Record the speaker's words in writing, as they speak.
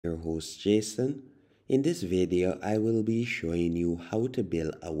Your host Jason. In this video, I will be showing you how to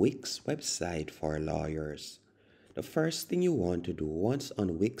build a Wix website for lawyers. The first thing you want to do once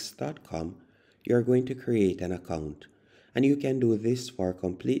on Wix.com, you're going to create an account. And you can do this for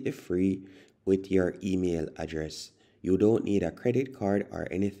completely free with your email address. You don't need a credit card or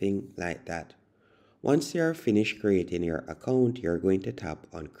anything like that. Once you're finished creating your account, you're going to tap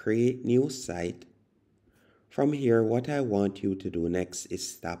on Create New Site. From here, what I want you to do next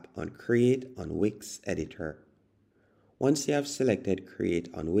is tap on Create on Wix Editor. Once you have selected Create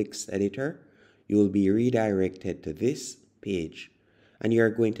on Wix Editor, you will be redirected to this page and you're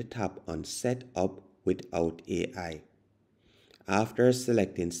going to tap on Set Up Without AI. After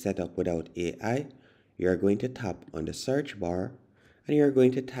selecting Set Up Without AI, you're going to tap on the search bar and you're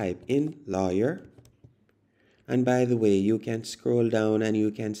going to type in lawyer. And by the way, you can scroll down and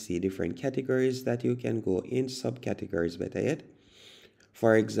you can see different categories that you can go in, subcategories better yet.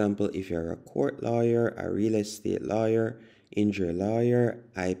 For example, if you're a court lawyer, a real estate lawyer, injury lawyer,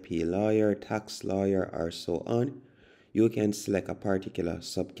 IP lawyer, tax lawyer, or so on, you can select a particular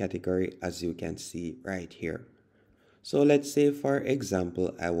subcategory as you can see right here. So let's say, for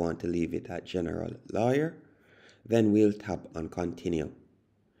example, I want to leave it at general lawyer, then we'll tap on continue.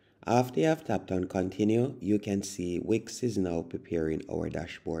 After you have tapped on continue, you can see Wix is now preparing our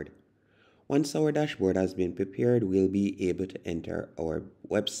dashboard. Once our dashboard has been prepared, we'll be able to enter our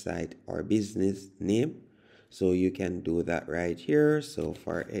website or business name. So you can do that right here. So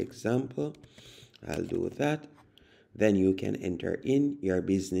for example, I'll do that. Then you can enter in your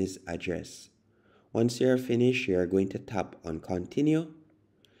business address. Once you're finished, you're going to tap on continue.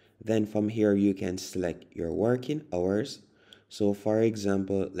 Then from here, you can select your working hours. So for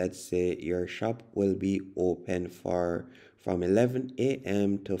example, let's say your shop will be open from 11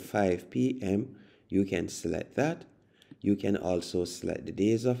 a.m. to 5 p.m. You can select that. You can also select the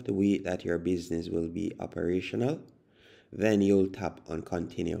days of the week that your business will be operational. Then you'll tap on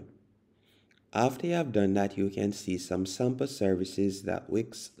continue. After you have done that, you can see some sample services that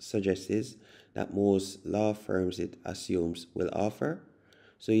Wix suggests that most law firms it assumes will offer.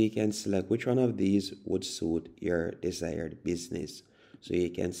 So you can select which one of these would suit your desired business. So you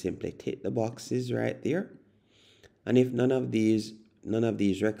can simply tick the boxes right there. And if none of these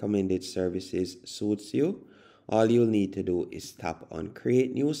recommended services suits you, all you'll need to do is tap on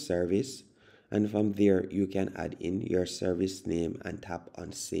Create New Service. And from there, you can add in your service name and tap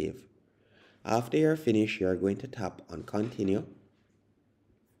on Save. After you're finished, you're going to tap on Continue.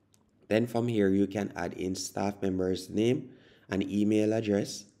 Then from here, you can add in staff member's name and email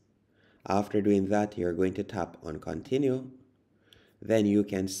address. After doing that, you're going to tap on Continue. Then you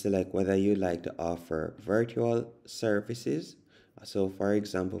can select whether you'd like to offer virtual services. So for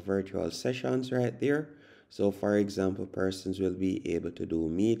example, virtual sessions right there. So for example, persons will be able to do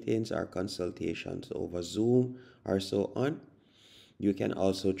meetings or consultations over Zoom or so on. You can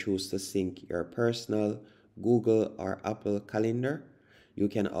also choose to sync your personal Google or Apple Calendar. You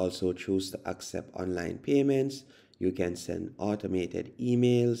can also choose to accept online payments. You can send automated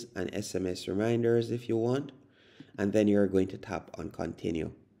emails and SMS reminders if you want. And then you're going to tap on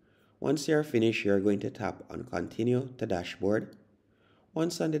continue. Once you're finished, you're going to tap on continue to dashboard.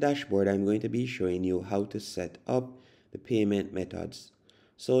 Once on the dashboard, I'm going to be showing you how to set up the payment methods.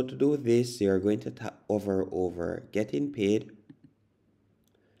 So to do this, you're going to hover over getting paid.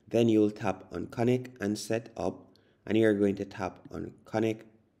 Then you'll tap on Connect and Set Up, and you're going to tap on Connect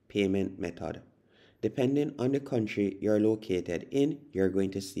Payment Method. Depending on the country you're located in, you're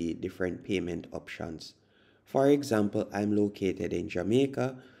going to see different payment options. For example, I'm located in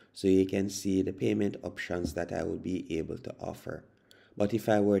Jamaica, so you can see the payment options that I will be able to offer. But if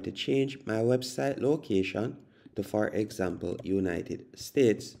I were to change my website location to, for example, United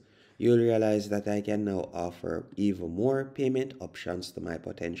States, you'll realize that I can now offer even more payment options to my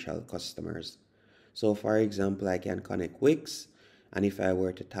potential customers. So for example, I can connect Wix, and if I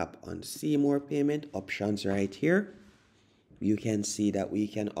were to tap on see more payment options right here, you can see that we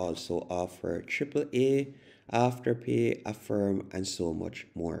can also offer AAA, Afterpay, Affirm, and so much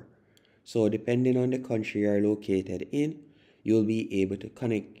more. So depending on the country you're located in, you'll be able to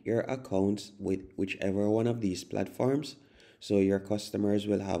connect your accounts with whichever one of these platforms, so your customers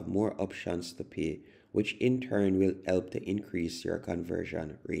will have more options to pay, which in turn will help to increase your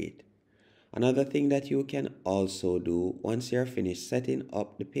conversion rate. Another thing that you can also do once you're finished setting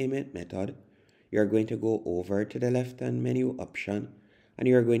up the payment method, you're going to go over to the left-hand menu option and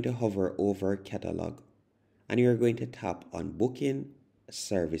you're going to hover over catalog and you're going to tap on booking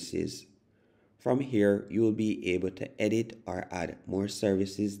services. From here, you will be able to edit or add more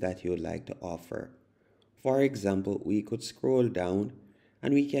services that you would like to offer. For example, we could scroll down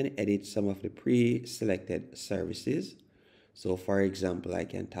and we can edit some of the pre-selected services. So for example, I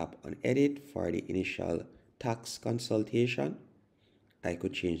can tap on edit for the initial tax consultation. I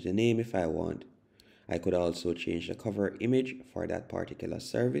could change the name if I want. I could also change the cover image for that particular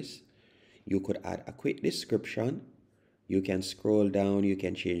service. You could add a quick description. You can scroll down, you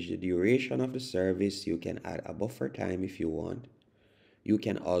can change the duration of the service, you can add a buffer time if you want. You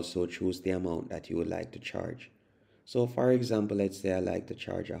can also choose the amount that you would like to charge. So for example, let's say I like to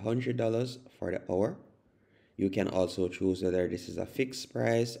charge $100 for the hour. You can also choose whether this is a fixed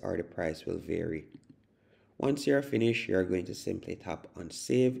price or the price will vary. Once you're finished, you're going to simply tap on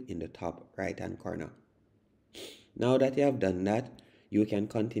save in the top right hand corner. Now that you have done that, you can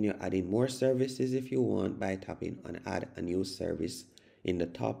continue adding more services if you want by tapping on add a new service in the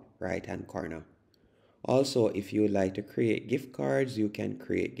top right hand corner. Also, if you would like to create gift cards, you can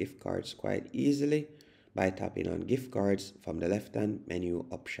create gift cards quite easily by tapping on gift cards from the left hand menu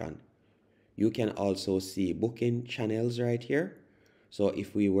option. You can also see booking channels right here. So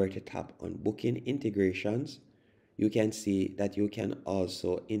if we were to tap on booking integrations, you can see that you can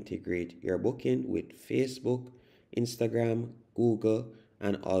also integrate your booking with Facebook, Instagram, Google,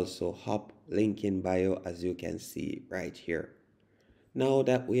 and also Hop link in bio, as you can see right here. Now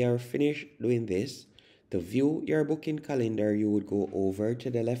that we are finished doing this, to view your booking calendar, you would go over to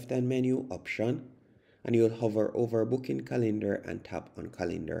the left hand menu option and you'll hover over booking calendar and tap on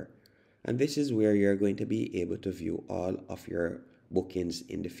calendar. And this is where you're going to be able to view all of your bookings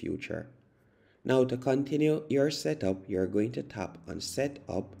in the future. Now to continue your setup, you're going to tap on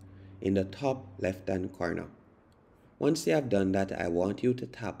setup in the top left hand corner. Once you have done that, I want you to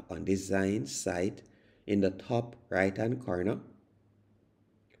tap on design site in the top right hand corner.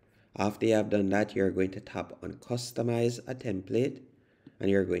 After you have done that, you're going to tap on customize a template and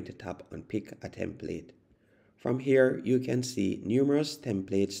you're going to tap on pick a template. From here, you can see numerous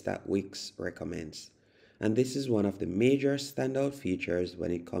templates that Wix recommends. And this is one of the major standout features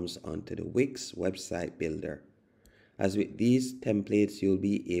when it comes onto the Wix website builder. As with these templates, you'll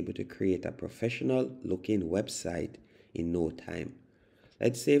be able to create a professional looking website in no time.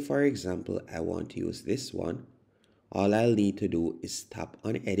 Let's say, for example, I want to use this one. All I'll need to do is tap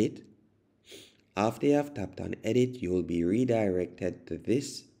on edit. After you have tapped on edit, you will be redirected to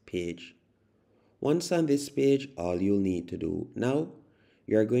this page. Once on this page, all you'll need to do now,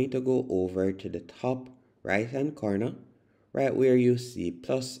 you're going to go over to the top right hand corner, right where you see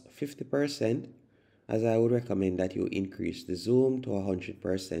plus 50%, as I would recommend that you increase the zoom to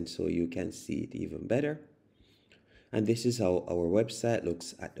 100% so you can see it even better. And this is how our website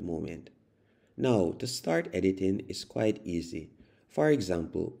looks at the moment. Now, to start editing is quite easy. For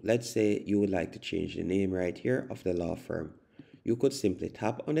example, let's say you would like to change the name right here of the law firm. You could simply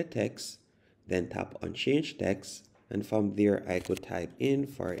tap on the text, then tap on change text, and from there I could type in,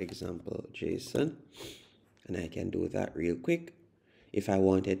 for example, Jason, and I can do that real quick. If I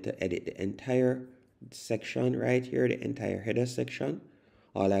wanted to edit the entire section right here, the entire header section,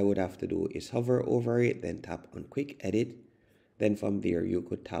 all I would have to do is hover over it, then tap on quick edit. Then from there you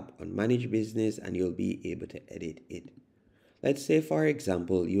could tap on manage business and you'll be able to edit it. Let's say, for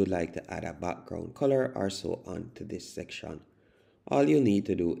example, you would like to add a background color or so on to this section. All you need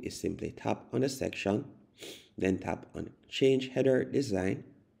to do is simply tap on the section, then tap on change header design.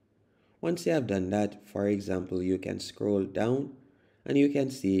 Once you have done that, for example, you can scroll down and you can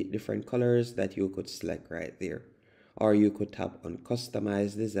see different colors that you could select right there. Or you could tap on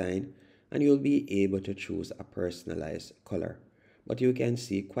customize design and you'll be able to choose a personalized color. But you can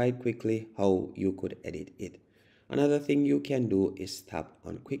see quite quickly how you could edit it. Another thing you can do is tap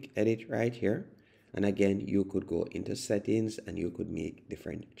on quick edit right here. And again, you could go into settings and you could make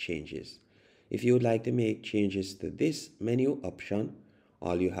different changes. If you would like to make changes to this menu option,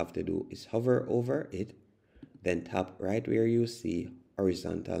 all you have to do is hover over it, then tap right where you see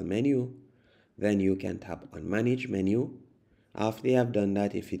horizontal menu. Then you can tap on manage menu. After you have done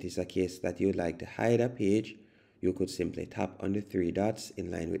that, if it is a case that you would like to hide a page, you could simply tap on the three dots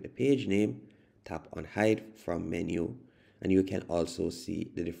in line with the page name, tap on hide from menu, and you can also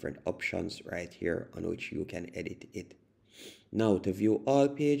see the different options right here on which you can edit it. Now, to view all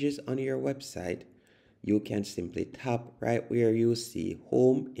pages on your website, you can simply tap right where you see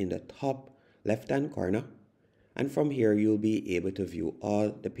home in the top left hand corner, and from here you'll be able to view all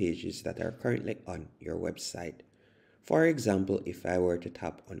the pages that are currently on your website. For example, if I were to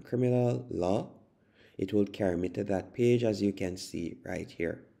tap on criminal law, it will carry me to that page, as you can see right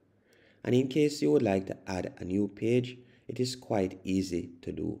here. And in case you would like to add a new page, it is quite easy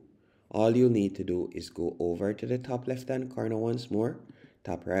to do. All you need to do is go over to the top left hand corner once more,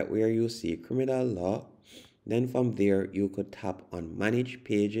 tap right where you see criminal law, Then from there, you could tap on Manage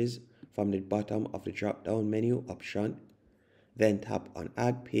Pages from the bottom of the drop-down menu option. Then tap on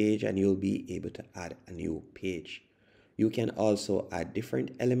Add Page and you'll be able to add a new page. You can also add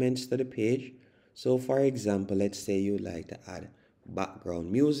different elements to the page. So for example, let's say you like to add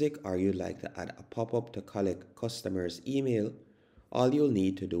background music or you like to add a pop-up to collect customers' email. All you'll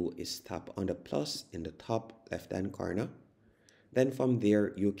need to do is tap on the plus in the top left-hand corner. Then from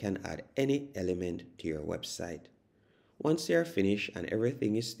there, you can add any element to your website. Once you're finished and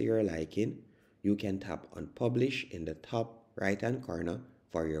everything is to your liking, you can tap on Publish in the top right-hand corner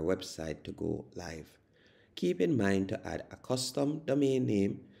for your website to go live. Keep in mind to add a custom domain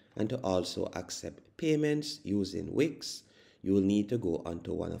name and to also accept payments using Wix. You will need to go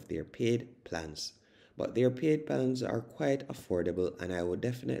onto one of their paid plans. But their paid plans are quite affordable and I would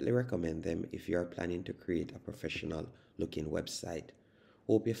definitely recommend them if you are planning to create a professional looking website.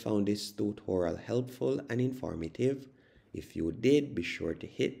 Hope you found this tutorial helpful and informative. If you did, be sure to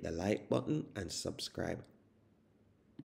hit the like button and subscribe.